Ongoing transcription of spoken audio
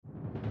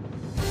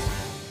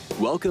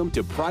Welcome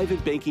to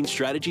Private Banking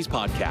Strategies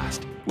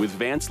Podcast with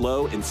Vance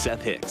Lowe and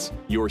Seth Hicks,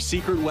 your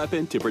secret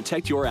weapon to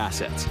protect your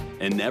assets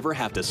and never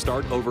have to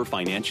start over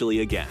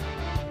financially again.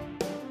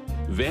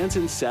 Vance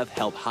and Seth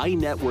help high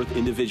net worth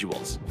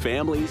individuals,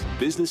 families,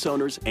 business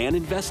owners, and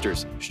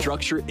investors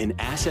structure an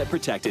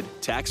asset-protected,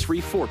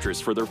 tax-free fortress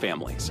for their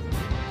families.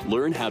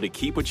 Learn how to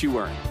keep what you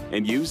earn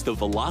and use the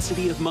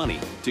velocity of money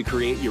to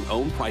create your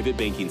own private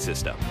banking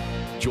system.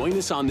 Join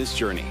us on this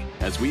journey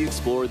as we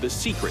explore the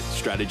secret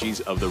strategies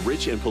of the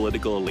rich and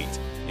political elite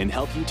and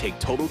help you take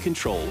total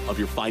control of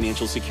your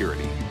financial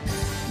security.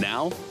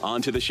 Now,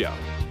 on to the show.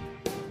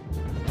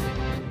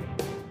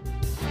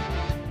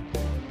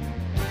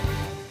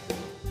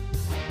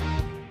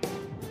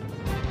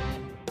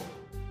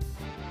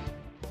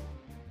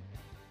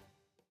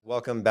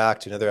 Welcome back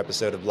to another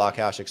episode of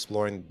BlockHash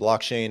Exploring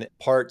Blockchain,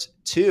 part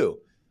 2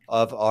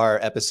 of our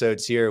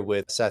episodes here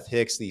with Seth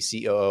Hicks, the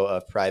COO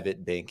of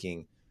Private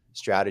Banking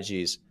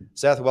Strategies.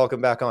 Seth,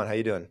 welcome back on. How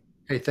you doing?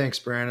 Hey, thanks,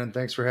 Brandon.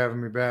 Thanks for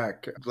having me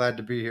back. Glad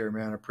to be here,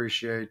 man.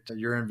 Appreciate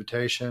your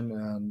invitation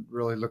and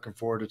really looking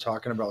forward to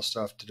talking about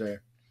stuff today.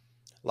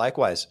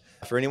 Likewise.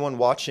 For anyone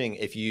watching,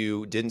 if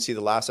you didn't see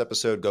the last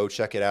episode, go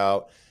check it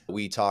out.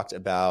 We talked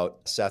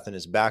about Seth and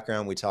his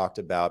background. We talked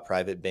about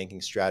private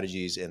banking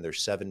strategies and their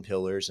 7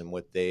 pillars and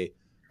what they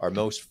are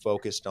most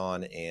focused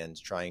on and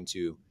trying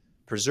to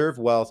preserve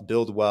wealth,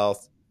 build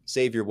wealth,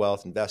 save your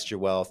wealth, invest your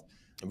wealth.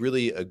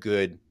 Really a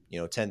good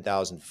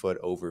 10,000 foot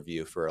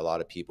overview for a lot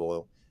of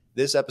people.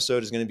 This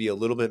episode is going to be a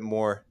little bit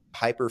more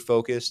hyper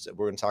focused.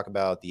 We're going to talk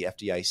about the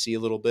FDIC a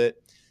little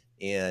bit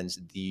and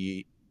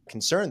the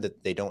concern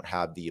that they don't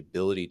have the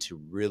ability to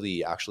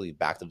really actually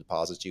back the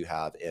deposits you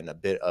have and a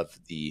bit of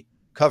the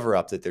cover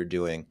up that they're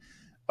doing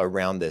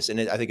around this. And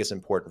I think it's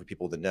important for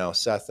people to know.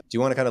 Seth, do you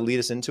want to kind of lead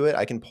us into it?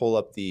 I can pull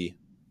up the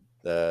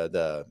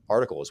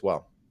article as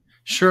well.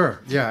 Sure.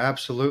 Yeah,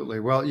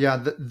 absolutely. Well,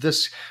 yeah,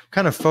 this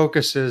kind of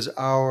focuses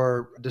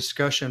our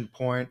discussion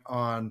point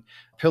on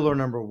pillar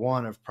number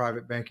 1 of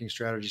private banking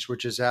strategies,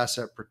 which is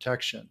asset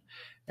protection.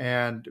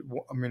 And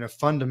I mean, a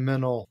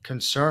fundamental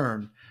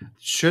concern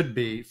should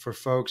be for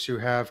folks who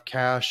have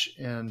cash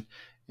in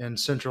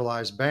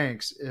centralized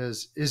banks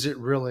is it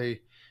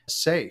really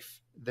safe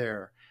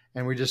there?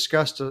 And we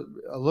discussed a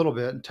little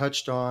bit and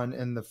touched on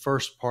in the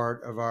first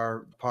part of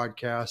our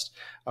podcast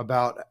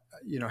about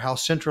how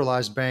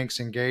centralized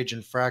banks engage in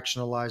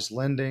fractionalized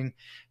lending,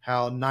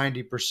 how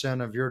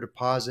 90% of your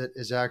deposit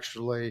is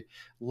actually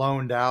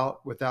loaned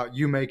out without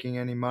you making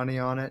any money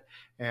on it.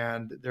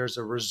 And there's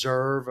a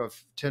reserve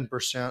of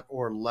 10%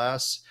 or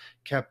less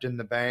kept in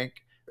the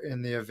bank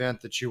in the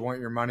event that you want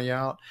your money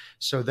out.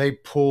 So they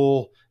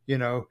pull,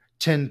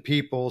 10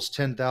 people's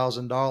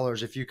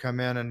 $10,000 if you come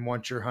in and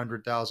want your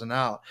 100,000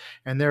 out.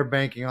 And they're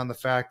banking on the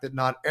fact that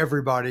not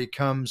everybody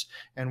comes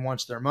and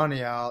wants their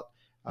money out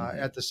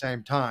at the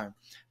same time.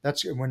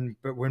 But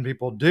when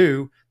people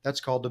do, that's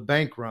called a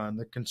bank run.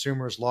 The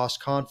consumers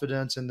lost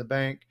confidence in the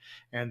bank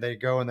and they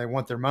go and they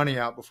want their money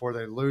out before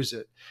they lose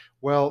it.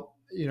 Well,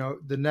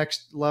 the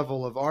next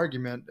level of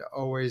argument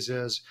always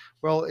is,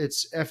 well,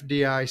 it's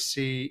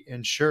FDIC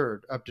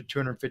insured up to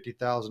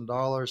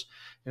 $250,000.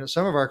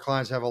 Some of our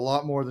clients have a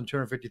lot more than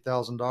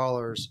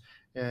 $250,000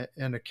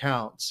 in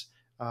accounts,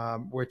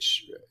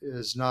 which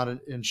is not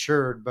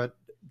insured, but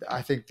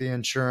I think the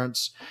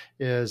insurance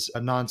is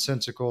a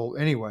nonsensical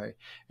anyway.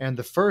 And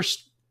the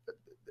first,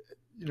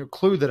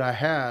 clue that I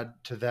had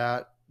to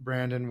that,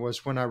 Brandon,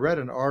 was when I read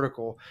an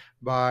article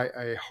by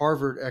a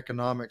Harvard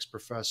economics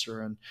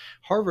professor. And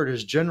Harvard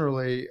is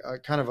generally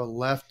kind of a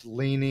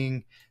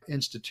left-leaning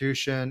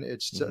institution.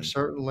 It's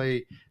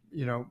certainly,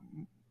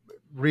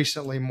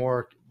 recently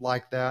more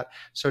like that.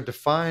 So to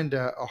find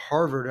a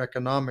Harvard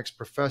economics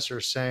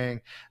professor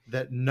saying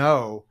that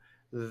no,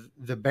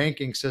 the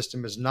banking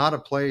system is not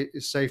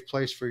a safe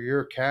place for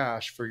your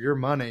cash, for your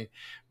money,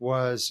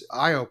 was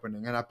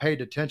eye-opening. And I paid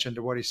attention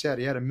to what he said.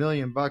 He had $1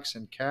 million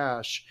in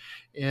cash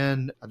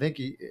in,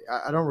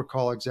 I don't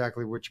recall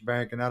exactly which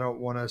bank, and I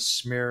don't want to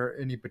smear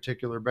any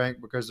particular bank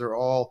because they're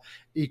all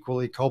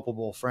equally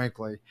culpable,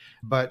 frankly.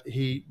 But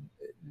he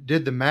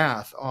did the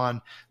math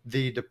on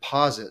the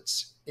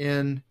deposits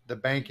in the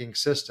banking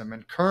system.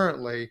 And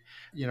currently,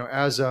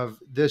 as of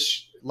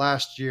this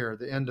last year,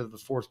 the end of the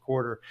fourth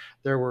quarter,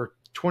 there were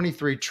 20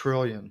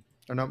 trillion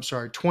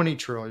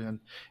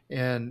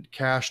in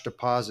cash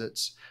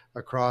deposits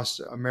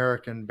across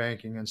American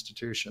banking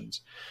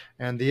institutions.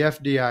 And the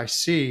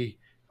FDIC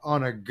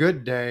on a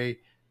good day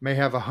may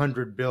have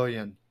 100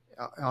 billion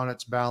on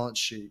its balance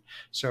sheet.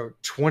 So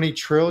 20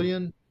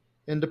 trillion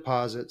in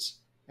deposits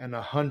and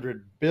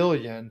 100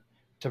 billion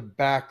to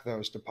back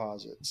those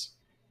deposits.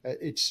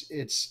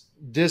 It's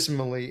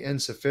dismally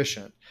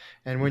insufficient.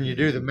 And when you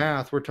do the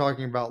math, we're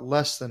talking about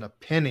less than a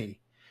penny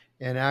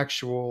in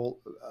actual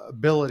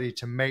ability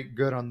to make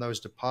good on those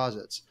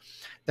deposits.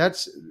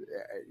 That's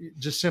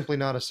just simply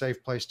not a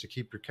safe place to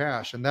keep your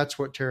cash. And that's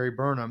what Terry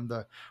Burnham,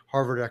 the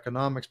Harvard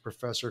economics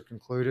professor,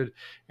 concluded.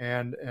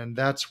 And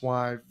that's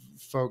why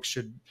folks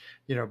should,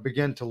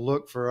 begin to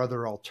look for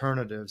other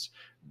alternatives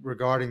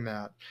regarding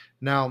that.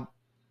 Now,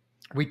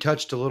 We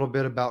touched a little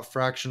bit about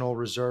fractional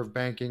reserve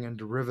banking and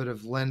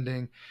derivative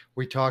lending.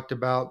 We talked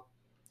about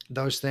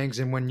those things.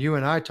 And when you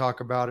and I talk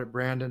about it,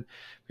 Brandon,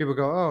 people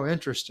go, oh,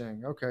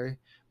 interesting. Okay.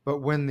 But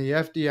when the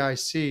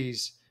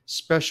FDIC's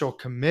special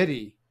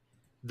committee,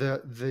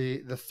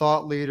 the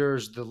thought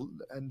leaders,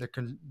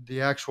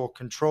 the actual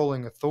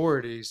controlling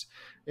authorities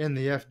in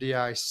the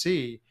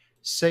FDIC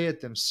say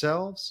it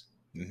themselves,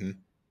 Hmm.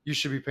 you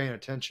should be paying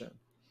attention.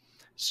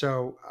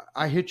 So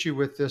I hit you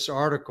with this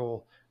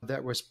article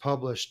that was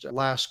published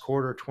last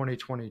quarter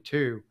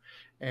 2022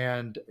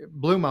 and it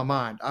blew my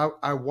mind.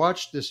 I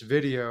watched this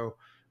video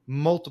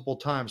multiple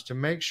times to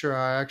make sure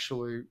I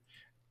actually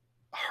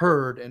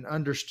heard and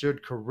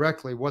understood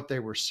correctly what they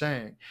were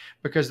saying,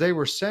 because they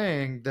were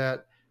saying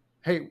that,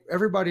 hey,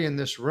 everybody in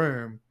this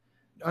room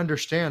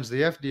understands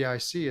the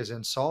FDIC is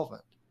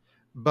insolvent,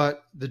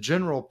 but the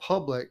general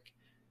public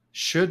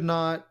should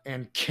not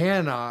and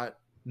cannot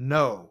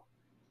know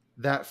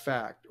that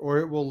fact, or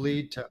it will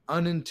lead to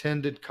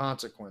unintended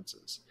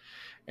consequences.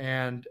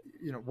 And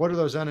what are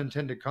those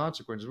unintended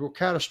consequences? Well,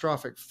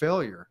 catastrophic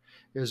failure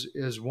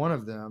is one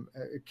of them.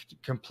 A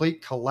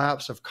complete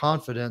collapse of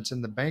confidence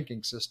in the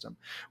banking system,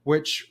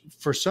 which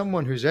for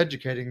someone who's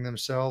educating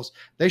themselves,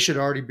 they should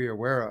already be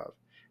aware of,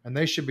 and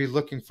they should be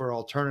looking for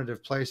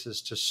alternative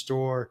places to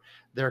store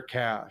their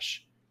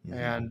cash. Hmm.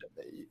 And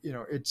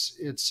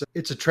it's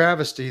a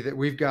travesty that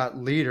we've got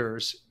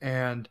leaders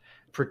and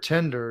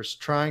pretenders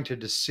trying to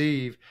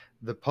deceive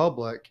the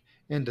public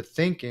into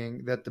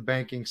thinking that the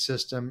banking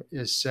system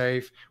is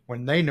safe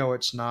when they know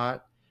it's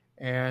not,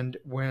 and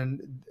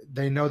when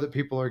they know that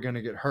people are going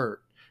to get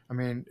hurt. I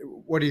mean,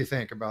 what do you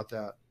think about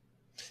that?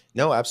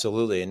 No,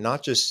 absolutely. And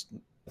not just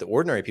the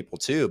ordinary people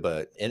too,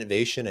 but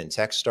innovation and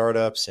tech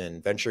startups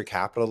and venture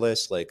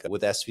capitalists, like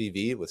with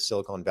SVB, with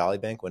Silicon Valley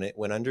Bank, when it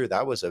went under,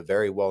 that was a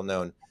very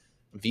well-known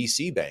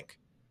VC bank.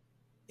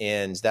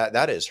 And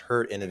that has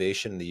hurt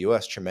innovation in the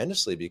US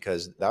tremendously,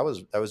 because that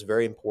was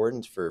very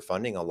important for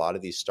funding a lot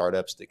of these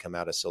startups that come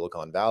out of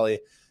Silicon Valley,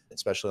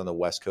 especially on the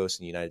West Coast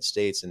in the United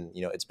States. And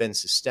it's been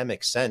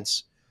systemic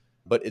since,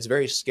 but it's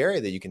very scary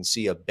that you can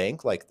see a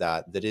bank like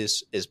that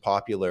is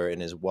popular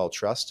and is well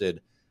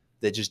trusted,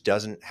 that just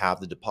doesn't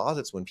have the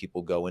deposits when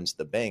people go into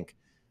the bank.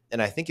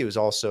 And I think it was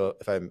also,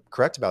 if I'm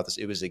correct about this,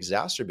 it was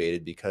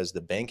exacerbated because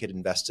the bank had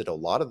invested a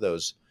lot of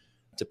those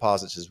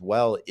deposits as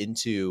well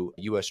into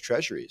US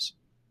Treasuries.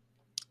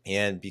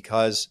 And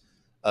because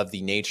of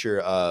the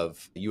nature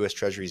of US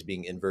Treasuries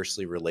being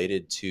inversely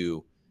related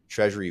to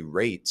Treasury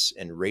rates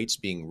and rates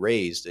being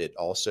raised, it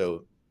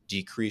also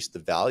decreased the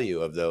value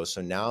of those.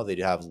 So now they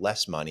have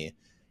less money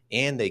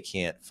and they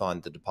can't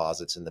fund the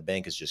deposits, and the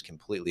bank is just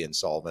completely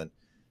insolvent.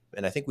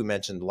 And I think we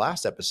mentioned the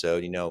last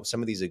episode,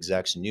 some of these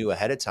execs knew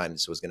ahead of time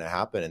this was going to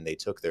happen and they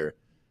took their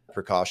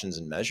precautions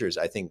and measures.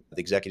 I think the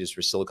executives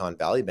for Silicon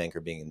Valley Bank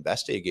are being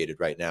investigated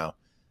right now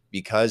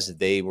because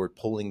they were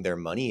pulling their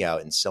money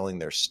out and selling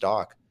their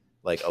stock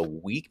like a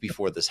week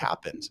before this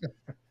happened.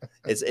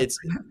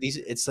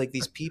 It's like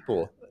these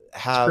people It's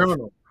have,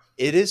 criminal.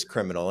 it is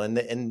criminal,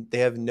 and they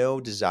have no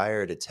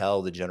desire to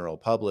tell the general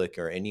public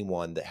or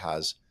anyone that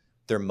has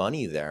their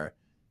money there,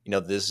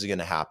 this is going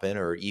to happen,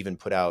 or even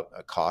put out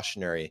a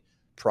cautionary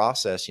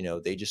process.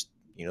 They just,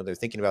 they're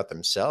thinking about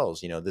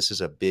themselves. This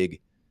is a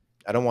big,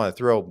 I don't want to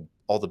throw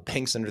all the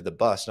banks under the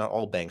bus. Not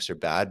all banks are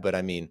bad, but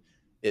I mean,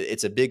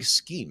 it's a big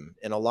scheme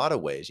in a lot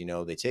of ways.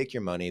 They take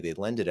your money, they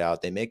lend it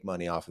out, they make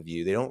money off of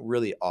you. They don't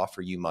really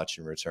offer you much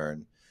in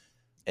return.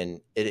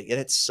 And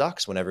it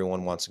sucks when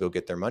everyone wants to go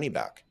get their money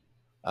back.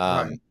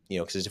 Right.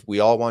 Because if we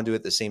all want to do it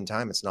at the same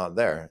time, it's not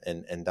there.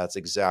 And that's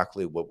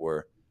exactly what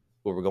we're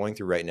going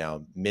through right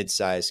now.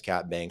 Mid-sized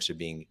cap banks are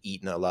being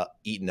eaten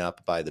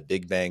up by the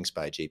big banks,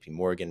 by JP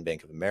Morgan,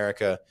 Bank of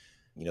America,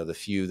 the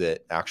few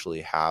that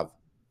actually have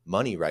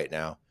money right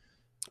now.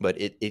 But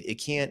it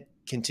can't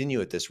continue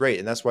at this rate.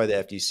 And that's why the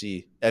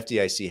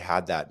FDIC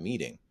had that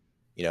meeting.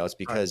 It's Right.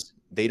 because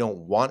they don't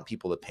want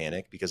people to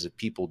panic, because if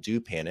people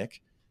do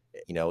panic,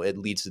 it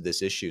leads to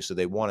this issue. So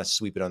they want to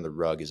sweep it on the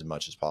rug as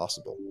much as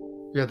possible.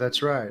 Yeah,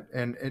 that's right.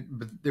 And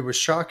it was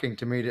shocking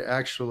to me to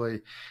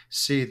actually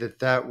see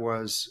that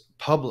was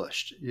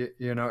published.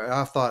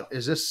 I thought,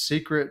 is this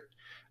secret,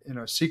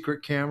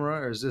 secret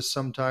camera, or is this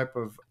some type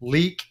of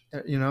leak?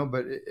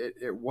 But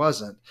it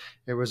wasn't.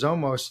 It was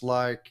almost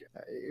like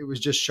it was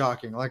just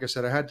shocking. Like I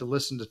said, I had to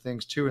listen to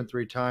things 2 and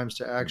 3 times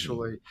to Mhm.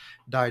 actually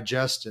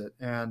digest it.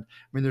 And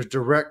I mean, there's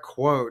direct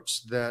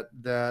quotes that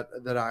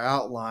I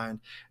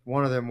outlined.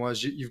 One of them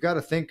was, you've got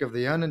to think of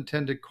the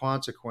unintended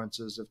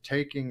consequences of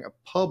taking a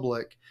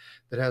public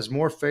that has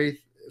more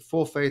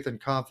full faith and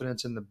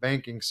confidence in the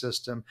banking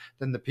system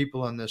than the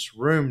people in this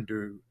room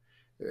do,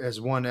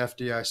 as one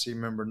FDIC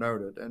member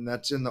noted. And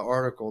that's in the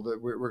article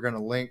that we're going to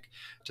link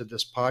to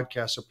this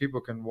podcast so people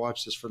can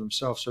watch this for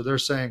themselves. So they're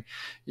saying,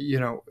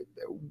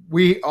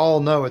 we all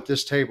know at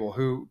this table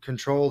who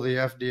control the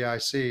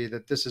FDIC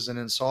that this is an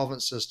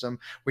insolvent system.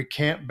 We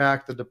can't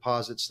back the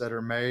deposits that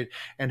are made.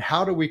 And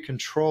how do we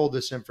control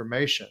this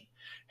information?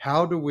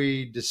 How do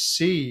we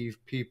deceive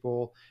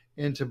people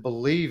into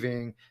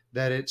believing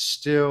that it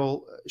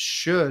still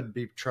should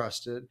be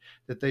trusted,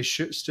 that they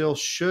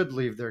should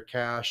leave their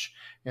cash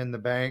in the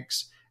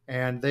banks.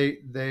 And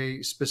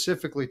they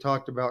specifically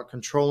talked about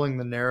controlling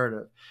the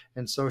narrative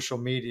in social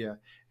media.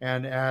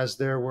 And as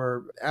there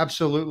were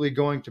absolutely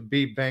going to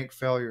be bank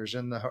failures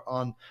on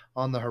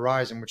the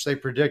horizon, which they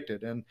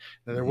predicted, and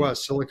there Mhm.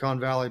 was Silicon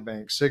Valley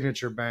Bank,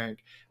 Signature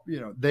Bank,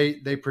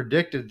 they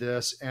predicted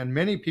this, and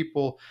many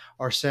people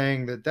are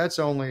saying that that's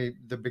only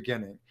the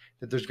beginning,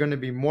 that there's going to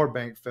be more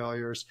bank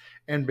failures.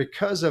 And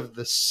because of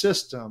the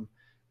system,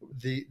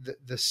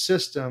 the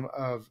system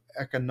of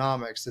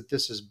economics that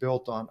this is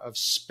built on, of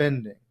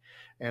spending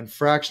and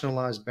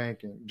fractionalized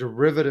banking,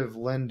 derivative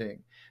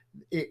lending,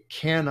 it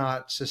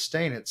cannot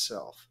sustain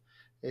itself.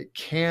 It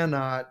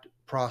cannot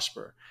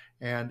prosper.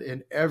 And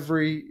in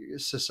every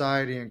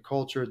society and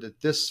culture that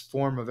this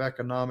form of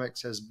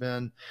economics has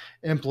been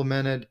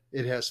implemented,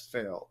 it has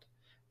failed.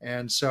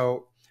 And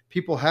so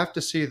people have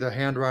to see the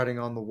handwriting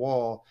on the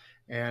wall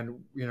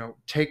and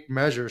take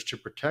measures to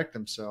protect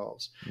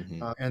themselves.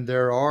 Mhm. And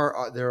there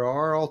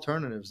are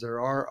alternatives, there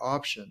are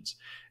options.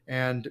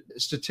 And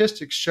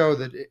statistics show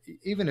that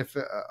even if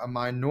a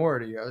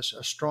minority, a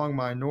strong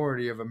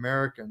minority of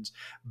Americans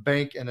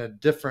bank in a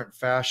different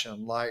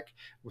fashion, like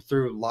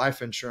through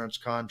life insurance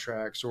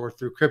contracts or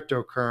through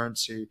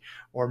cryptocurrency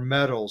or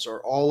metals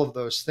or all of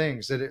those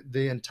things, that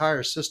the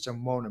entire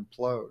system won't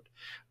implode.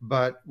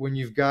 But when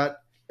you've got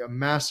a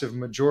massive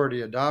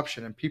majority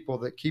adoption and people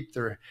that keep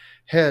their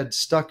head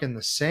stuck in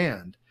the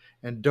sand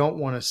and don't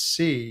want to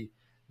see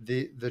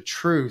the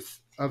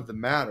truth of the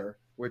matter,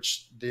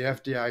 which the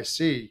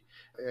FDIC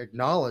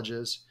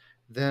acknowledges,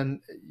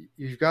 then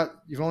you've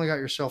only got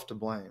yourself to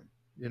blame,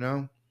 you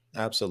know?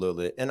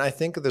 Absolutely. And I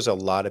think there's a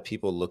lot of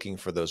people looking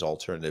for those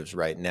alternatives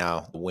right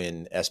now.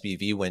 When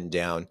SBV went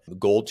down,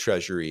 gold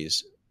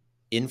treasuries,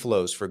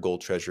 inflows for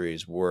gold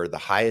treasuries were the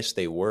highest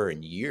they were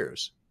in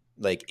years,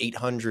 like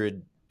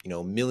 800,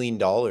 million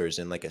dollars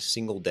in like a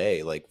single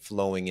day, like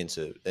flowing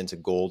into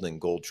gold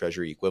and gold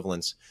treasury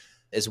equivalents,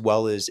 as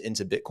well as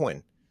into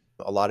Bitcoin.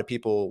 A lot of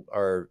people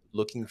are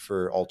looking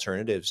for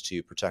alternatives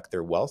to protect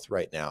their wealth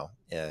right now,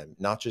 and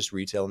not just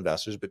retail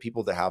investors, but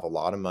people that have a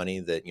lot of money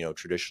that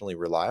traditionally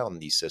rely on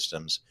these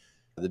systems.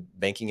 The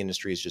banking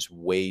industry is just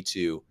way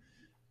too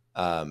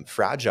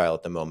fragile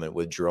at the moment,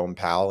 with Jerome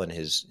Powell and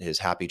his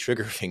happy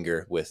trigger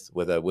finger with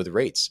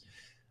rates.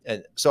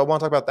 And so I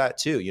want to talk about that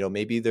too.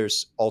 Maybe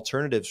there's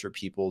alternatives for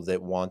people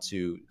that want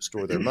to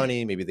store their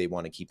money. Maybe they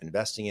want to keep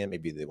investing it.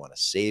 Maybe they want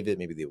to save it.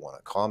 Maybe they want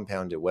to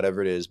compound it,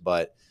 whatever it is.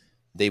 But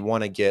they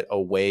want to get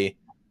away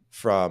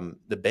from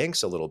the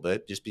banks a little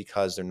bit just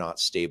because they're not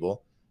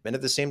stable. And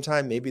at the same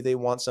time, maybe they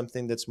want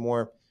something that's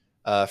more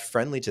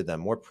friendly to them,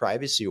 more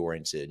privacy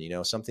oriented,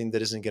 something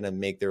that isn't going to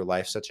make their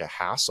life such a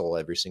hassle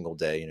every single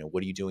day.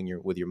 What are you doing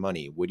with your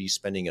money? What are you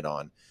spending it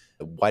on?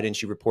 Why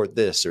didn't you report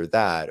this or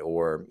that,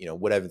 or,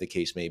 whatever the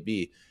case may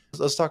be.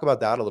 Let's talk about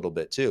that a little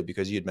bit too,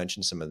 because you had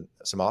mentioned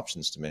some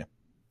options to me.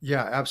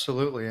 Yeah,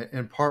 absolutely.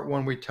 In part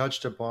one, we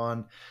touched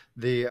upon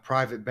the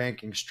private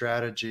banking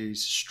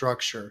strategies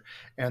structure.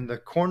 And the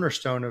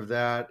cornerstone of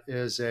that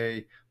is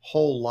a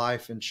whole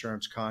life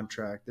insurance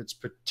contract that's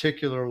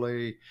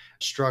particularly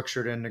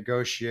structured and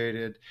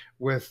negotiated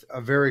with a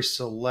very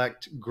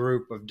select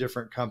group of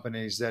different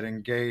companies that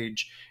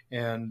engage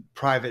in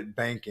private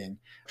banking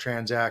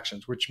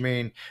transactions, which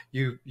mean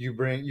you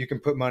can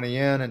put money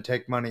in and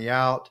take money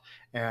out,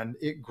 and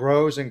it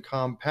grows and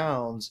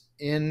compounds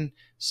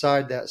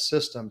inside that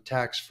system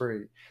tax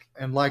free.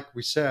 And like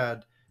we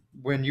said,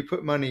 when you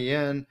put money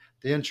in,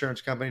 the insurance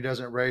company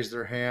doesn't raise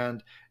their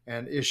hand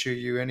and issue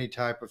you any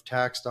type of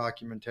tax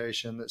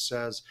documentation that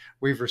says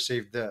we've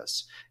received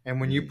this.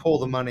 And when you Mhm. pull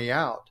the money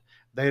out,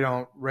 they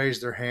don't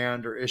raise their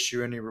hand or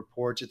issue any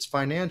reports. It's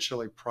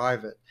financially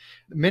private.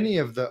 Many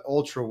of the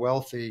ultra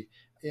wealthy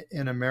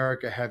in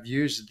America have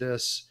used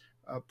this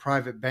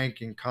private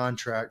banking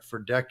contract for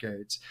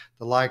decades.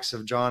 The likes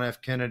of John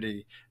F.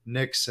 Kennedy,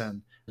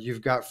 Nixon.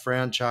 You've got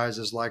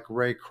franchises like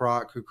Ray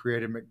Kroc, who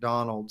created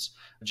McDonald's.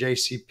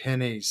 J.C.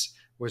 Penney's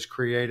was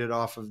created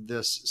off of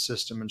this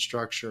system and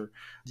structure.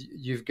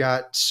 You've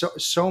got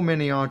so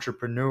many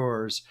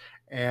entrepreneurs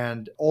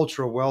and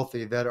ultra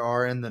wealthy that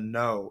are in the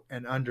know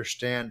and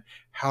understand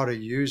how to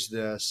use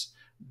this,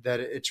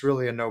 that it's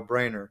really a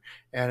no-brainer.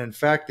 And in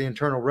fact, the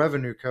Internal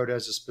Revenue Code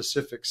has a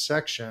specific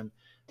section,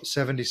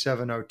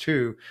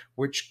 7702,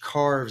 which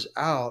carves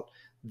out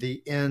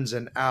the ins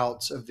and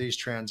outs of these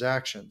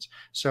transactions.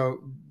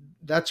 So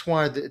that's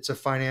why it's a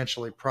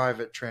financially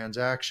private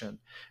transaction.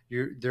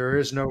 There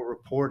is no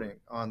reporting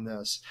on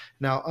this.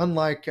 Now,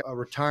 unlike a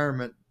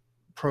retirement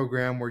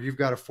program where you've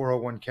got a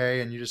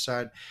 401k and you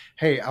decide,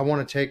 hey, I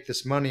want to take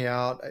this money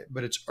out,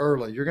 but it's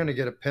early, you're going to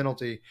get a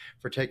penalty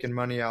for taking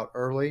money out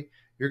early.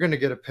 You're going to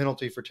get a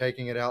penalty for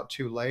taking it out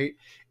too late,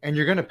 and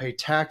you're going to pay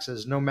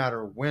taxes no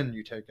matter when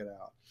you take it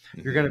out.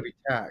 You're going to be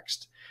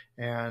taxed.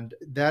 And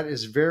that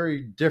is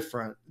very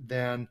different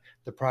than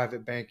the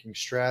private banking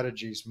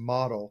strategies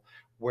model,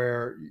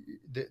 where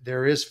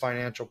there is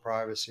financial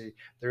privacy.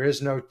 There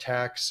is no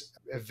tax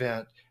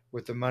event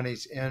with the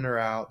money's in or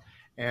out.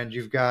 And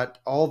you've got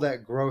all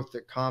that growth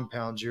that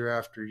compounds year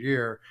after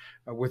year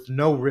with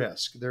no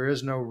risk. There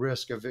is no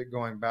risk of it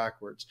going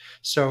backwards.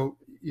 So,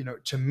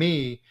 to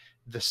me,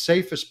 the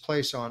safest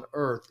place on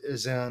earth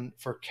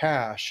for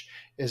cash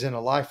is in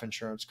a life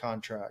insurance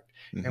contract.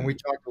 Mm-hmm. And we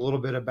talked a little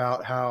bit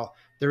about how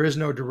there is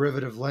no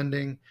derivative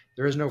lending.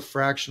 There is no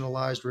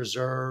fractionalized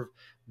reserve.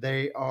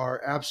 They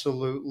are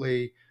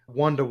absolutely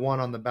one-to-one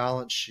on the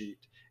balance sheet.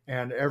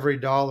 And every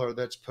dollar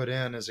that's put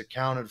in is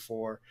accounted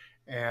for.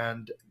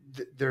 And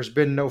there's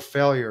been no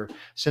failure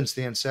since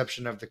the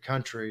inception of the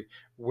country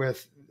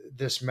with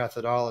this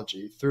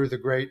methodology. Through the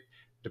Great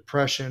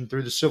Depression,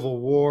 through the Civil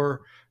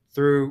War,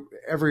 through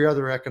every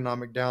other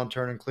economic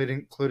downturn,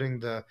 including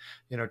the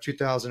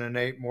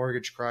 2008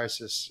 mortgage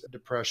crisis,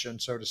 depression,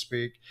 so to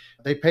speak,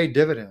 they paid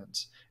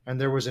dividends,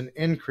 and there was an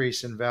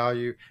increase in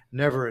value,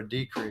 never a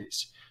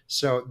decrease.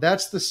 So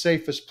that's the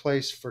safest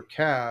place for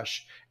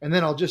cash. And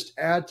then I'll just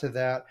add to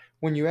that,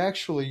 when you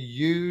actually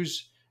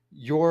use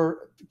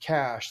your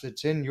cash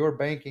that's in your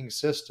banking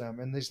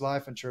system in these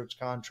life insurance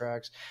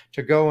contracts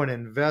to go and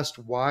invest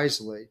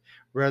wisely,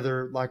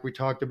 whether like we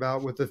talked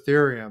about with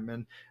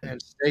Ethereum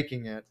and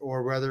staking it,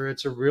 or whether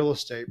it's a real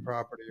estate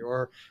property,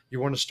 or you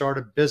want to start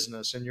a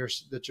business and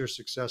that you're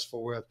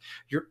successful with,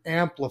 you're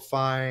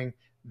amplifying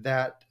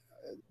that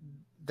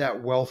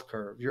wealth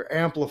curve. You're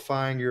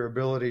amplifying your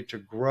ability to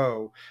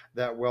grow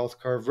that wealth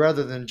curve,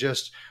 rather than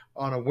just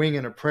on a wing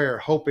and a prayer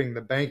hoping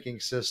the banking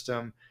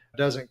system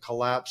doesn't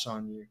collapse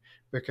on you,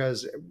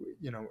 because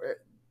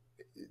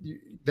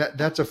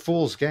that's a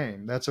fool's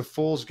game. That's a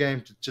fool's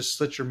game to just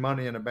slit your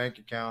money in a bank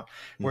account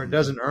where it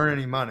doesn't earn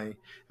any money.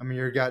 I mean,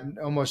 you've got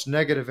almost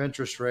negative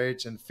interest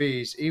rates and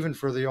fees, even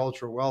for the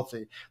ultra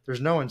wealthy.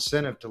 There's no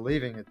incentive to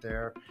leaving it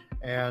there,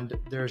 and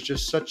there's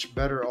just such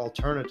better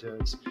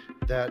alternatives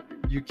that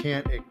you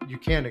can't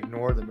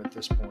ignore them at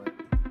this point.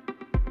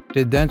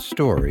 Did that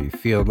story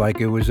feel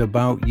like it was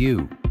about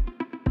you?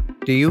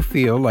 Do you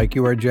feel like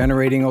you are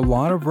generating a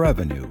lot of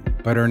revenue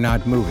but are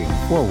not moving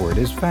forward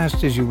as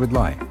fast as you would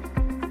like?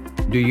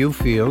 Do you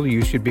feel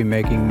you should be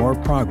making more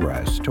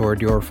progress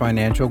toward your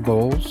financial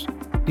goals?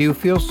 Do you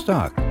feel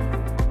stuck?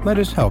 Let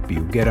us help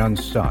you get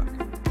unstuck.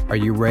 Are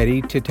you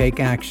ready to take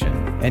action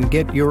and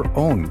get your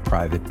own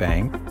private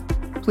bank?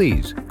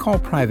 Please call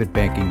Private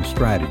Banking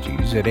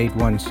Strategies at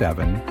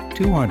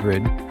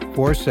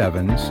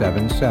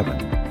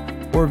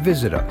 817-200-4777 or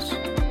visit us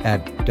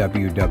at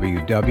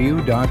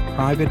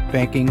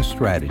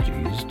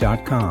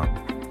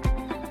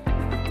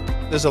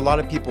www.privatebankingstrategies.com. There's a lot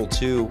of people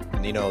too,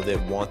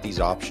 that want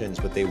these options,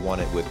 but they want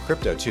it with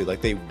crypto too.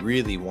 Like they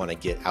really want to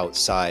get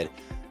outside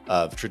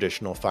of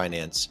traditional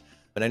finance.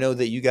 And I know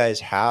that you guys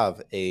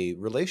have a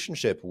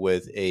relationship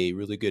with a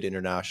really good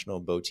international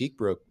boutique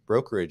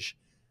brokerage.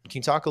 Can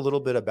you talk a little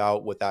bit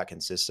about what that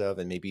consists of,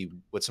 and maybe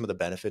what some of the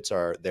benefits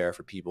are there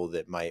for people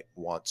that might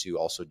want to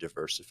also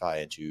diversify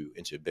into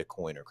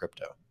Bitcoin or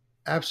crypto?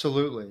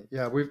 Absolutely.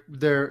 Yeah,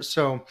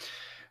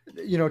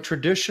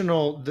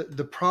 traditional,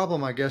 the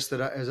problem, I guess,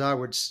 as I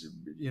would,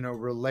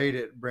 relate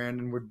it,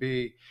 Brandon, would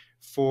be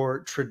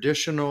for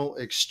traditional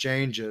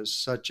exchanges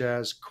such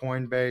as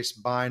Coinbase,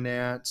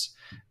 Binance,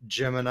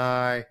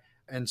 Gemini,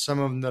 and some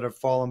of them that have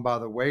fallen by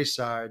the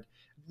wayside.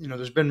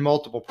 There's been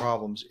multiple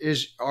problems.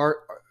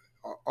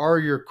 Are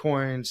your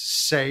coins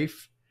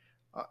safe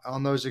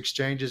on those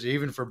exchanges,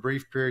 even for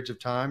brief periods of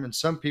time? And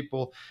some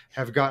people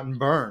have gotten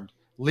burned,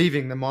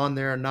 leaving them on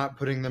there and not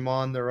putting them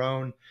on their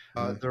own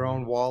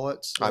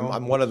wallets.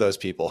 I'm one of those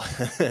people.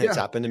 It's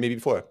happened to me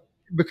before.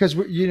 Because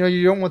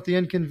you don't want the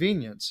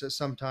inconvenience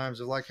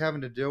sometimes of like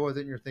having to deal with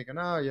it, and you're thinking,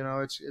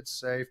 it's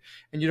safe,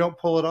 and you don't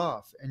pull it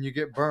off, and you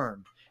get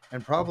burned.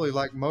 And probably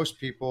like most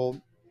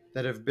people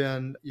that have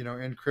been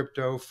in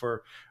crypto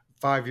for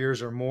 5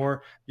 years or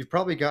more, you've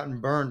probably gotten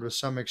burned with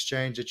some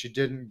exchange that you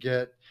didn't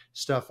get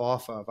stuff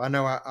off of. I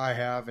know I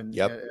have, and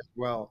as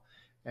well.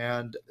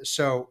 And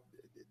so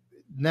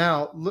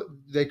now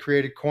they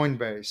created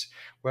Coinbase.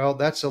 Well,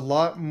 that's a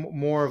lot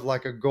more of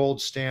like a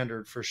gold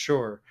standard for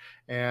sure.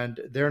 And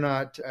they're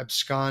not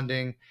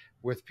absconding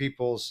with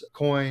people's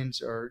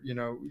coins or,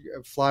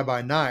 fly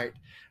by night.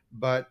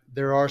 But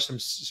there are some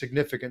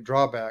significant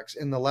drawbacks.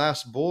 In the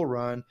last bull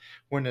run,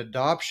 when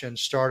adoption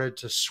started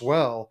to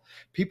swell,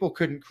 people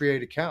couldn't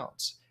create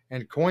accounts.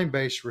 And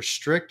Coinbase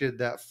restricted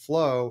that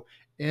flow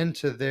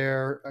into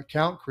their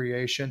account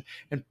creation,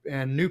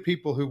 and new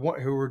people who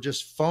were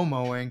just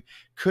FOMOing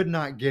could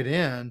not get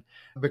in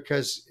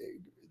because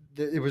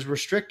it was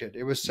restricted.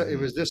 It was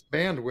this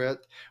bandwidth,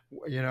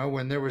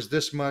 when there was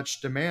this much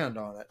demand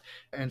on it.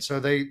 And so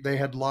they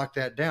had locked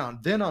that down.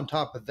 Then on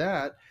top of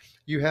that,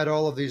 you had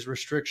all of these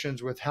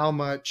restrictions with how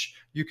much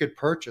you could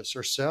purchase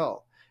or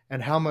sell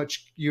and how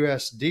much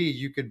USD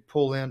you could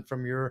pull in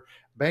from your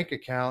bank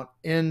account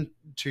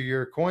into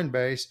your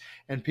Coinbase,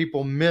 and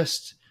people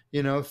missed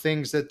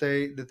things that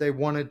they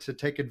wanted to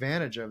take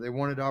advantage of. They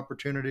wanted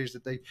opportunities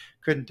that they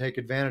couldn't take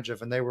advantage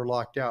of, and they were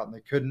locked out, and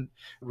they couldn't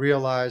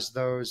realize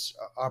those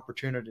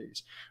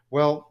opportunities.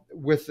 Well,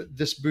 with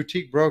this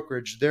boutique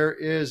brokerage, there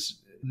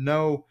is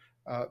no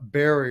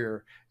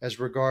barrier as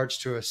regards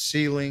to a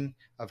ceiling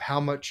of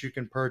how much you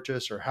can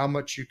purchase or how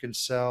much you can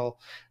sell.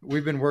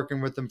 We've been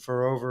working with them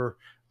for over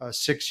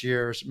 6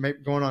 years,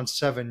 going on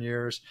 7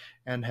 years,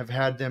 and have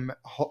had them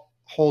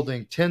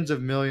holding tens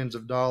of millions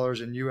of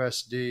dollars in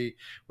USD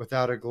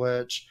without a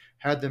glitch,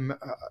 had them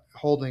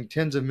holding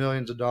tens of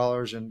millions of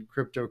dollars in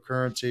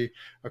cryptocurrency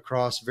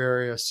across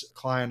various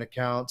client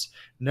accounts,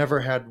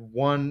 never had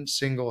one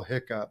single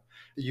hiccup.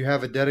 You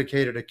have a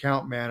dedicated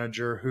account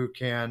manager who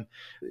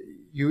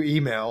you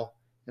email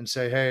and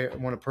say, hey, I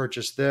want to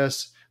purchase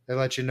this. They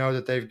let you know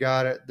that they've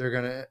got it. They're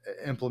going to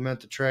implement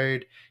the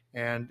trade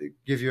and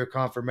give you a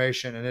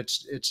confirmation, and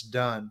it's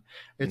done.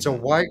 It's a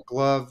white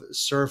glove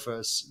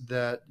surface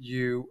that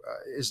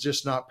is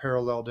just not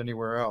paralleled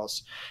anywhere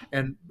else.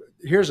 And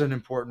here's an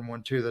important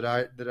one too that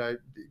I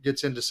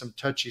gets into some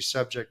touchy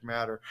subject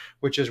matter,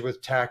 which is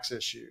with tax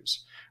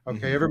issues.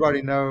 Okay,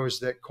 everybody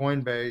knows that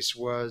Coinbase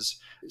was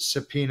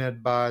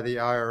subpoenaed by the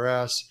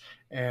IRS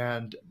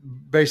and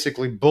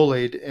basically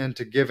bullied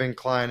into giving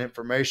client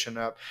information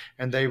up,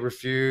 and they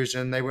refused,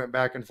 and they went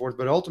back and forth,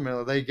 but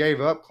ultimately they gave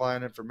up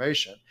client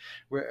information.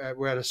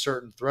 We're at a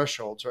certain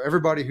threshold. So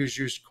everybody who's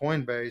used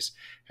Coinbase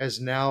has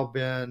now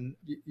been,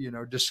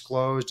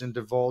 disclosed and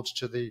divulged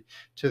to the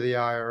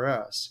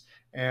IRS.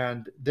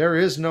 And there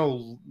is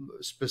no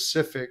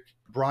specific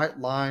bright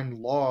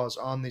line laws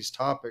on these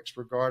topics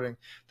regarding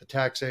the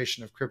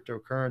taxation of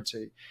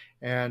cryptocurrency.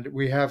 And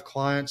we have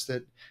clients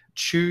that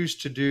choose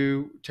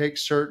to take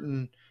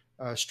certain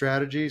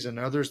strategies and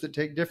others that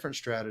take different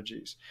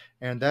strategies.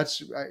 And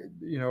that's,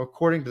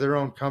 according to their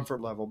own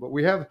comfort level. But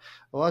we have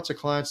lots of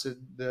clients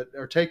that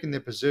are taking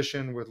the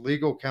position with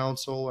legal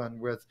counsel and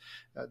with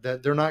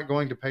that they're not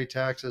going to pay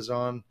taxes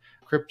on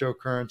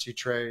cryptocurrency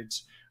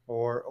trades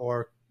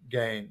or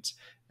gains.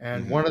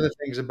 And one of the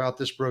things about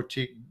this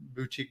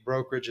boutique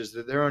brokerage is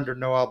that they're under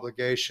no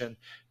obligation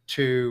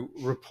to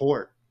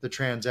report the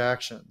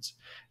transactions.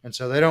 And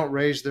so they don't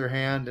raise their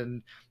hand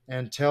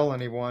and tell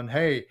anyone,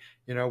 hey,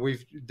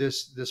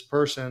 this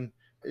person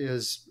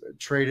is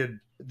traded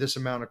this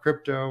amount of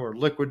crypto or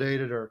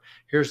liquidated, or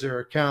here's their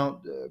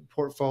account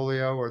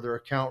portfolio or their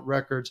account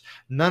records.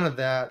 None of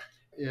that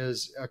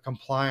is a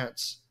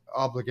compliance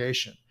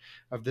obligation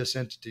of this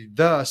entity.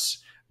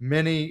 Thus,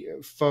 many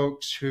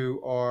folks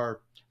who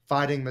are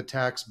fighting the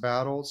tax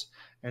battles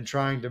and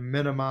trying to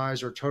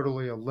minimize or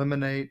totally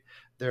eliminate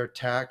their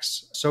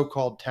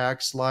so-called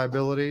tax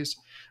liabilities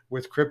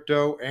with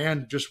crypto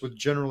and just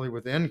generally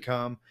with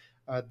income,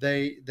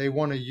 they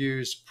want to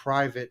use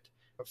private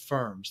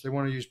firms. They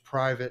want to use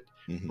private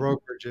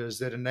brokerages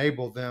that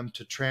enable them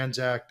to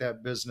transact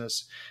that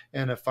business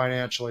in a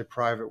financially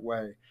private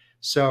way.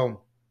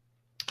 So,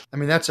 I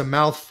mean, that's a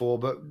mouthful,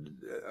 but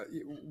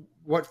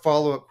what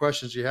follow-up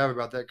questions do you have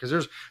about that? Because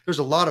there's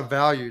a lot of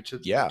value to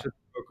the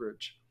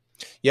brokerage.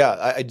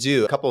 Yeah, I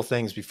do. A couple of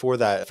things before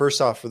that. First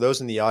off, for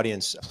those in the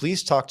audience,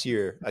 please talk to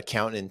your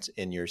accountant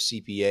and your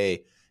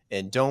CPA,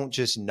 and don't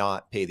just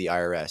not pay the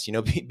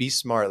IRS. Be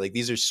smart. Like,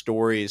 these are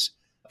stories,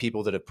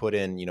 people that have put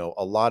in,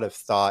 a lot of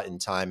thought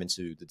and time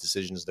into the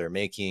decisions they're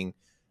making,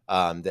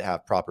 that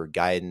have proper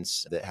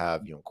guidance, that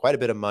have, quite a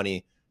bit of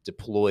money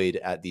deployed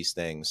at these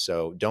things.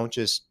 So don't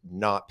just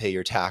not pay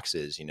your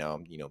taxes,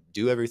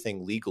 do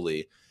everything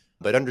legally,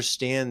 but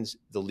understand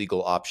the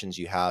legal options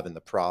you have and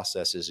the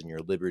processes and your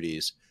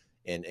liberties,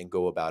 and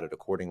go about it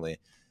accordingly.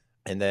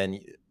 And then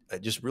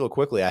just real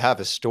quickly, I have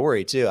a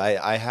story too.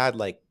 I had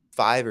like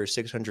 500 or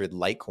 600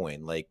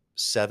 Litecoin like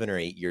 7 or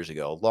 8 years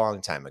ago, a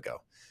long time ago,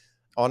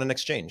 on an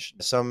exchange,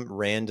 some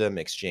random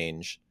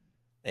exchange.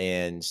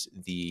 And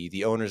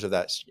the owners of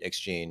that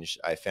exchange,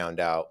 I found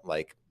out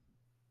like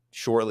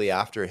shortly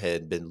after,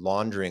 had been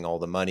laundering all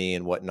the money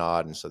and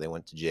whatnot. And so they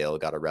went to jail,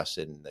 got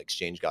arrested, and the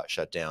exchange got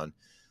shut down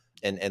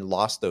and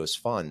lost those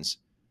funds.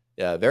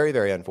 Very,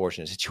 very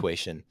unfortunate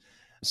situation.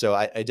 So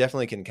I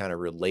definitely can kind of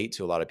relate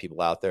to a lot of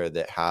people out there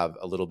that have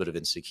a little bit of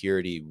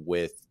insecurity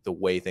with the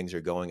way things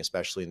are going,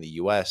 especially in the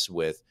US,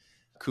 with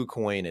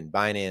KuCoin and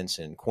Binance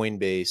and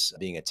Coinbase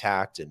being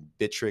attacked and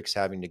Bittrex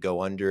having to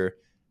go under.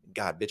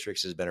 God,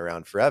 Bittrex has been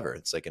around forever.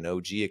 It's like an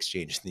OG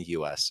exchange in the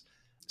US.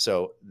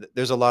 So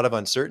there's a lot of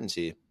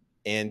uncertainty.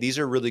 And these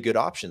are really good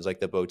options, like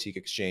the boutique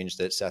exchange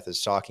that Seth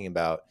is talking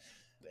about.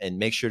 And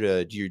make sure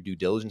to do your due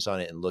diligence on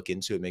it and look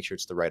into it, make sure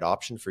it's the right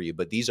option for you.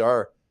 But these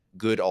are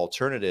good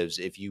alternatives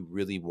if you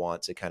really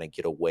want to kind of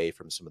get away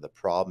from some of the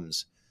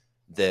problems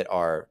that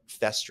are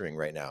festering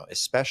right now,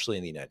 especially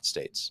in the United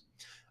States.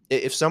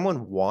 If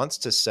someone wants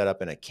to set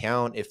up an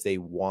account, if they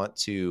want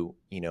to,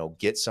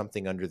 get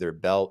something under their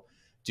belt,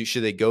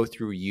 should they go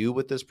through you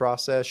with this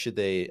process? Should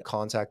they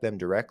contact them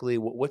directly?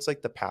 What's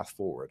like the path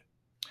forward?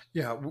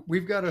 Yeah,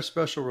 we've got a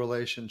special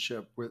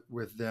relationship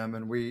with them,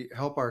 and we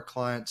help our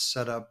clients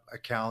set up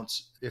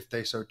accounts if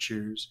they so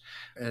choose.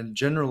 And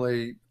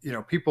generally,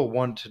 people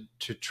want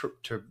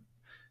to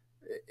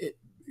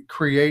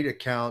create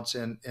accounts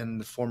in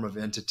the form of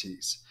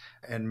entities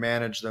and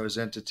manage those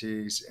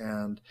entities.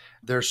 And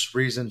there's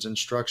reasons and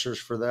structures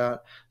for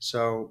that.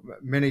 So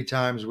many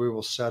times we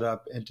will set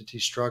up entity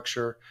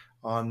structure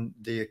on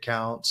the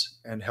accounts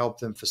and help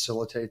them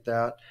facilitate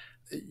that.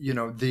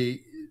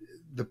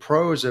 the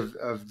pros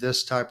of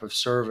this type of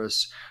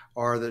service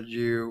are that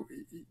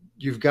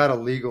you've got a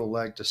legal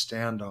leg to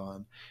stand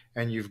on,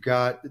 and you've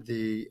got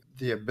the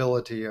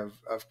ability of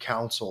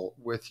counsel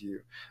with you.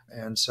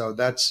 And so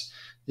that's,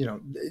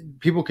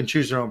 people can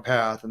choose their own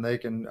path, and they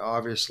can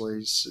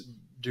obviously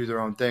do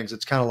their own things.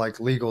 It's kind of like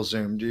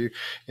LegalZoom.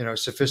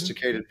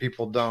 Sophisticated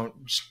people don't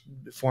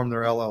form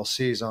their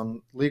LLCs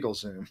on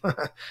LegalZoom.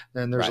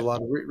 And there's a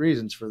lot of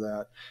reasons for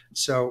that.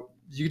 So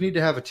you need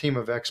to have a team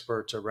of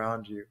experts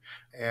around you,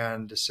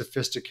 and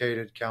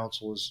sophisticated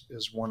counsel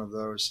is one of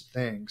those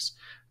things.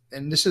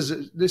 And this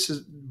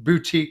is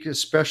boutique,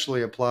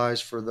 especially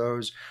applies for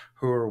those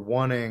who are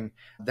wanting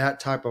that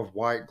type of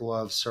white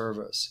glove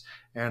service,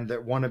 and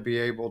that want to be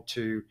able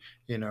to,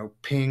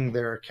 ping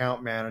their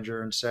account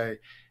manager and say,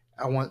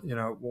 I want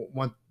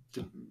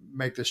to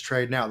make this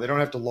trade now. They don't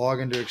have to log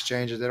into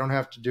exchanges. They don't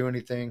have to do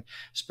anything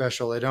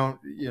special. They don't,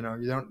 you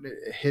don't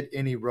hit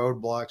any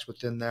roadblocks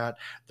within that.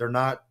 They're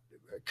not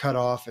cut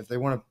off. If they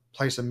want to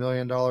place $1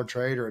 million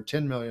trade or a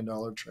 $10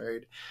 million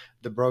trade,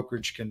 the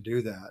brokerage can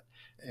do that,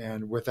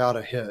 and without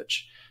a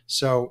hitch.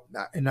 So,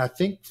 and I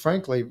think,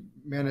 frankly,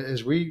 man,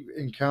 as we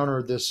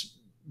encounter this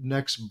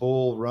next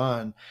bull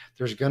run,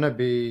 there's going to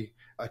be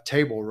a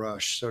table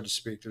rush, so to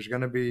speak. There's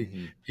going to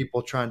be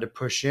people trying to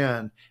push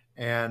in,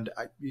 and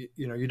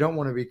you don't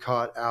want to be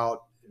caught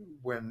out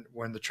when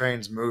the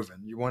train's moving.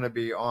 You want to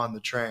be on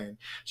the train.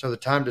 So the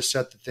time to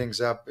set the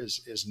things up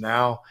is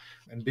now,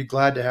 and be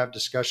glad to have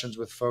discussions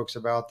with folks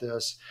about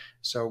this.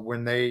 So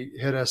when they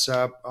hit us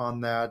up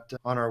on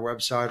our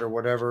website or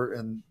whatever,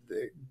 and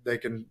they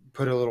can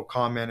put a little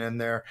comment in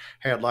there,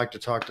 hey, I'd like to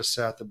talk to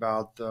Seth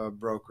about the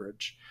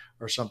brokerage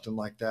or something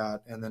like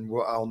that. And then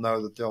I'll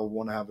know that they'll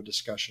want to have a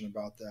discussion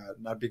about that,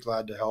 and I'd be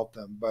glad to help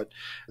them. But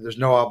there's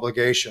no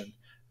obligation,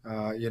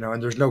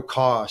 and there's no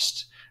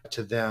cost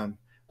to them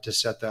to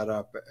set that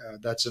up.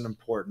 That's an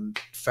important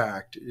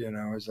fact.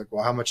 It's like,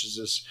 well, how much does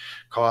this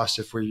cost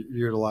if we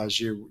utilize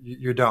you?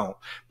 You don't.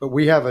 But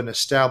we have an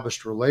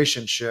established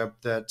relationship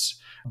that's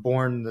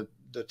borne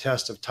the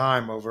test of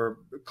time over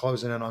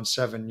closing in on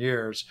 7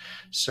 years.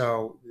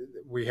 So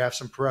we have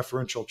some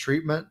preferential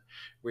treatment.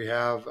 We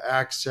have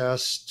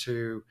access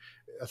to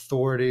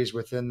authorities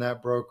within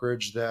that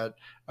brokerage that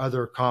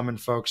other common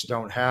folks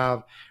don't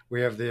have.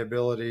 We have the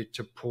ability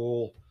to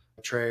pool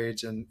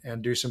trades and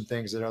do some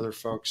things that other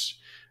folks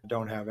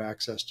don't have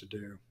access to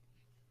do.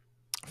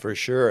 For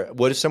sure.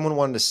 What if someone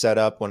wanted to set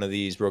up one of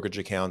these brokerage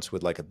accounts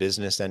with like a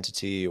business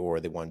entity, or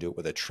they want to do it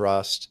with a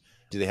trust?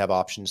 Do they have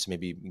options to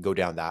maybe go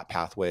down that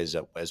pathway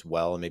as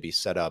well, and maybe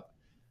set up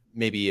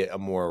maybe a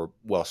more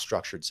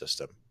well-structured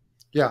system?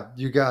 Yeah,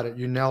 you got it.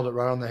 You nailed it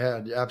right on the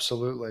head.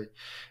 Absolutely.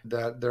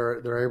 That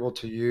they're able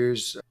to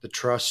use the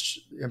trust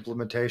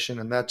implementation,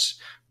 and that's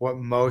what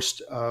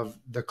most of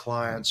the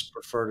clients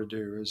prefer to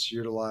do, is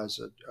utilize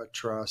a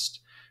trust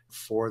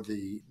for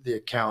the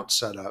account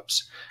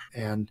setups.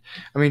 And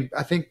I mean,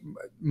 I think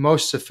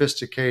most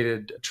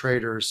sophisticated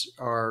traders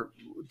are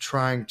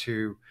trying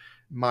to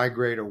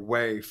migrate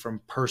away from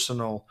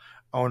personal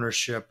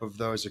ownership of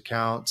those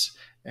accounts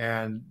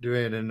and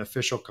doing it in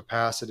official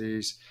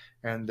capacities.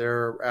 And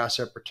there are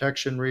asset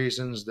protection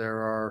reasons. There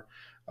are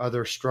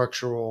other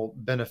structural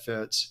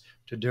benefits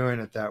to doing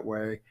it that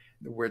way,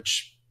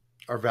 which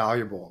are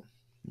valuable.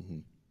 Mm-hmm.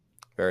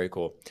 Very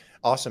cool.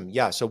 Awesome.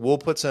 Yeah. So we'll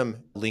put some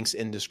links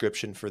in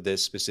description for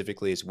this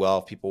specifically as well.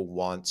 If people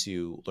want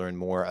to learn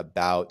more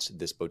about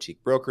this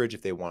boutique brokerage,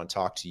 if they want to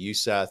talk to you,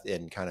 Seth,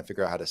 and kind of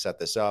figure out how to set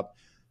this up,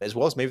 as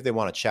well as maybe they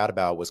want to chat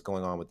about what's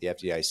going on with the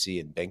FDIC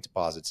and bank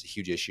deposits, a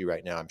huge issue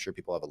right now. I'm sure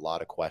people have a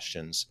lot of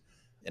questions.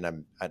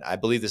 And I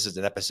believe this is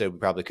an episode we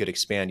probably could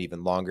expand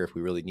even longer if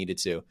we really needed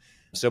to.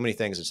 So many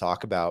things to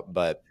talk about,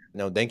 but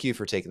thank you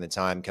for taking the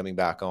time, coming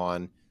back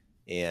on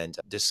and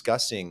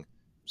discussing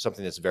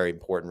something that's very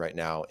important right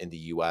now in the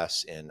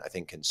US, and I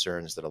think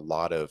concerns that a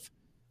lot of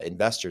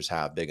investors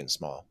have, big and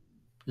small.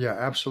 Yeah,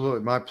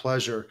 absolutely. My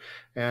pleasure.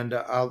 And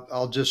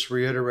I'll just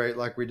reiterate,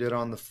 like we did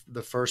on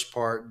the first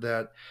part,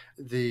 that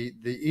the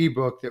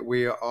ebook that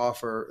we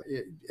offer,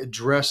 it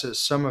addresses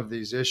some of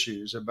these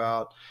issues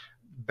about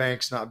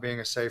banks not being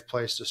a safe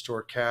place to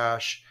store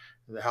cash,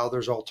 how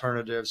there's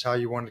alternatives, how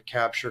you want to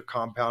capture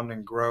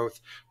compounding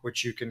growth,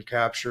 which you can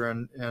capture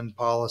in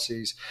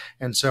policies.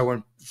 And so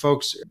when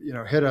folks,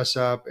 hit us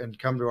up and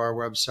come to our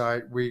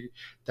website,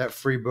 that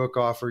free book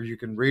offer, you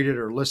can read it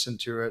or listen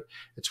to it.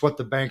 It's what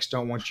the banks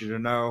don't want you to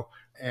know.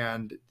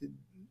 And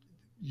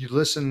you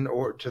listen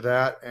to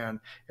that, and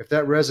if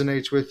that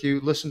resonates with you,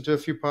 listen to a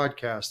few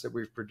podcasts that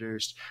we've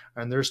produced.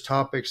 And there's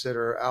topics that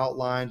are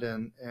outlined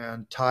and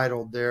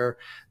titled there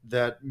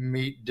that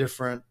meet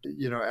different,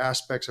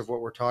 aspects of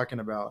what we're talking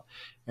about.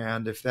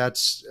 And if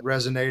that's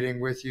resonating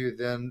with you,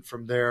 then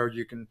from there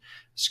you can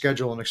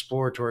schedule an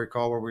exploratory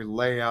call where we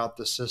lay out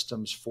the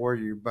systems for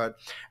you. But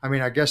I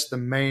mean, I guess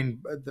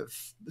the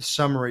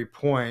summary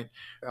point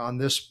on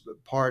this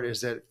part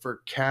is that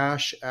for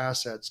cash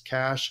assets,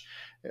 cash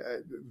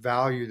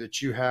value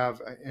that you have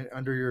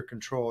under your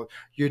control,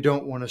 you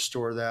don't want to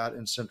store that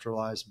in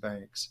centralized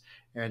banks,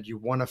 and you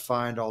want to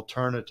find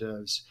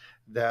alternatives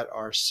that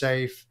are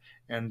safe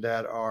and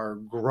that are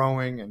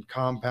growing and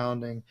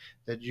compounding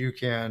that you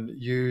can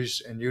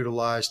use and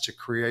utilize to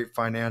create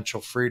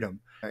financial freedom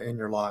in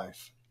your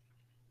life.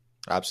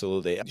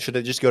 Absolutely. Should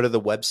I just go to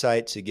the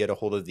website to get a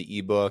hold of the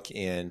ebook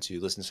and to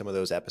listen to some of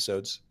those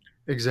episodes?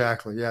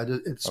 Exactly. Yeah.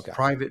 It's Okay.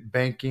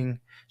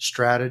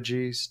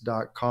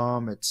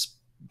 privatebankingstrategies.com. It's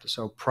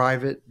so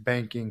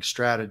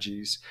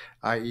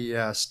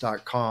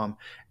privatebankingstrategies.com.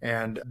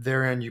 And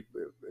therein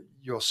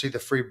you'll see the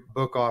free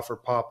book offer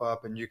pop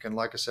up, and you can,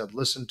 like I said,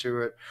 listen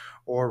to it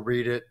or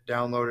read it,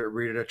 download it,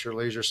 read it at your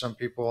leisure. Some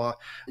people, are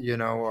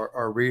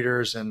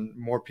readers, and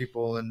more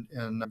people in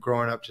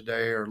growing up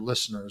today are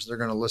listeners. They're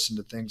going to listen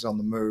to things on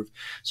the move.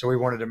 So we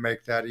wanted to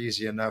make that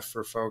easy enough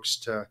for folks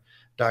to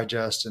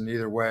digest in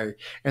either way.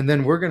 And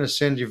then we're going to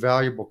send you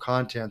valuable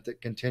content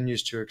that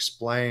continues to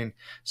explain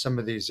some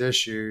of these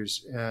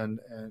issues and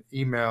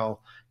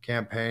email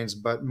campaigns.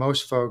 But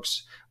most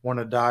folks want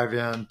to dive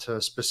into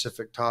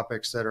specific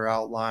topics that are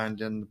outlined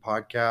in the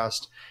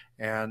podcast.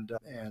 And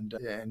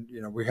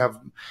we have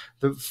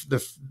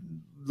the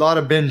lot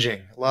of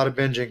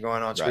binging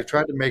going on. So we've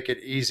tried to make it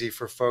easy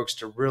for folks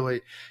to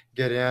really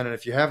get in. And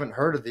if you haven't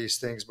heard of these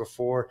things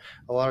before,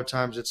 a lot of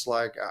times it's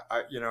like,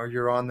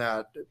 you're on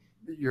that.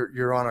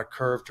 You're on a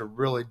curve to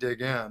really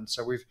dig in.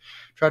 So we've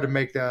tried to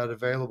make that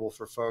available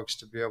for folks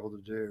to be able to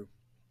do.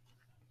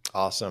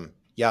 Awesome.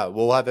 Yeah,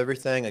 we'll have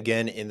everything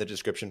again in the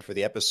description for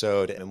the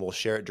episode, and we'll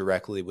share it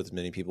directly with as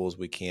many people as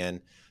we can.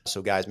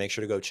 So guys, make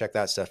sure to go check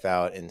that stuff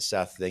out. And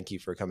Seth, thank you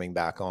for coming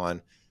back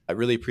on. I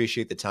really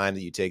appreciate the time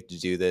that you take to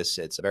do this.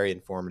 It's very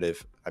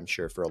informative, I'm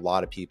sure, for a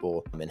lot of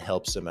people, and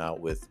helps them out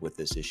with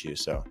this issue.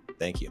 So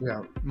thank you.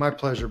 Yeah, my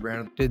pleasure,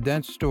 Brandon. Did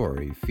that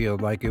story feel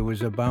like it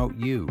was about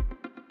you?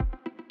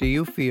 Do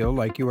you feel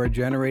like you are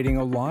generating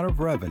a lot of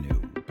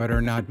revenue, but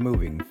are not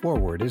moving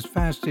forward as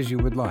fast as you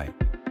would like?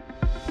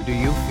 Do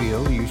you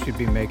feel you should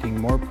be making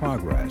more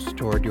progress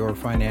toward your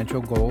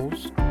financial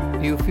goals?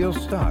 Do you feel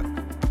stuck?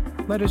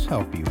 Let us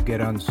help you get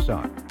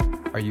unstuck.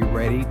 Are you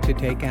ready to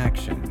take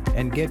action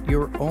and get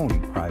your own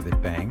private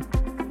bank?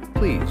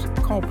 Please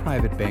call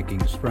Private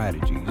Banking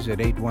Strategies at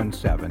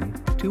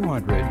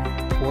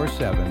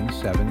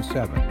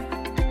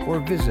 817-200-4777 or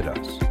visit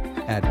us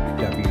at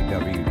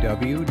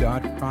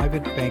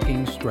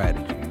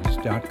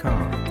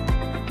www.privatebankingstrategies.com.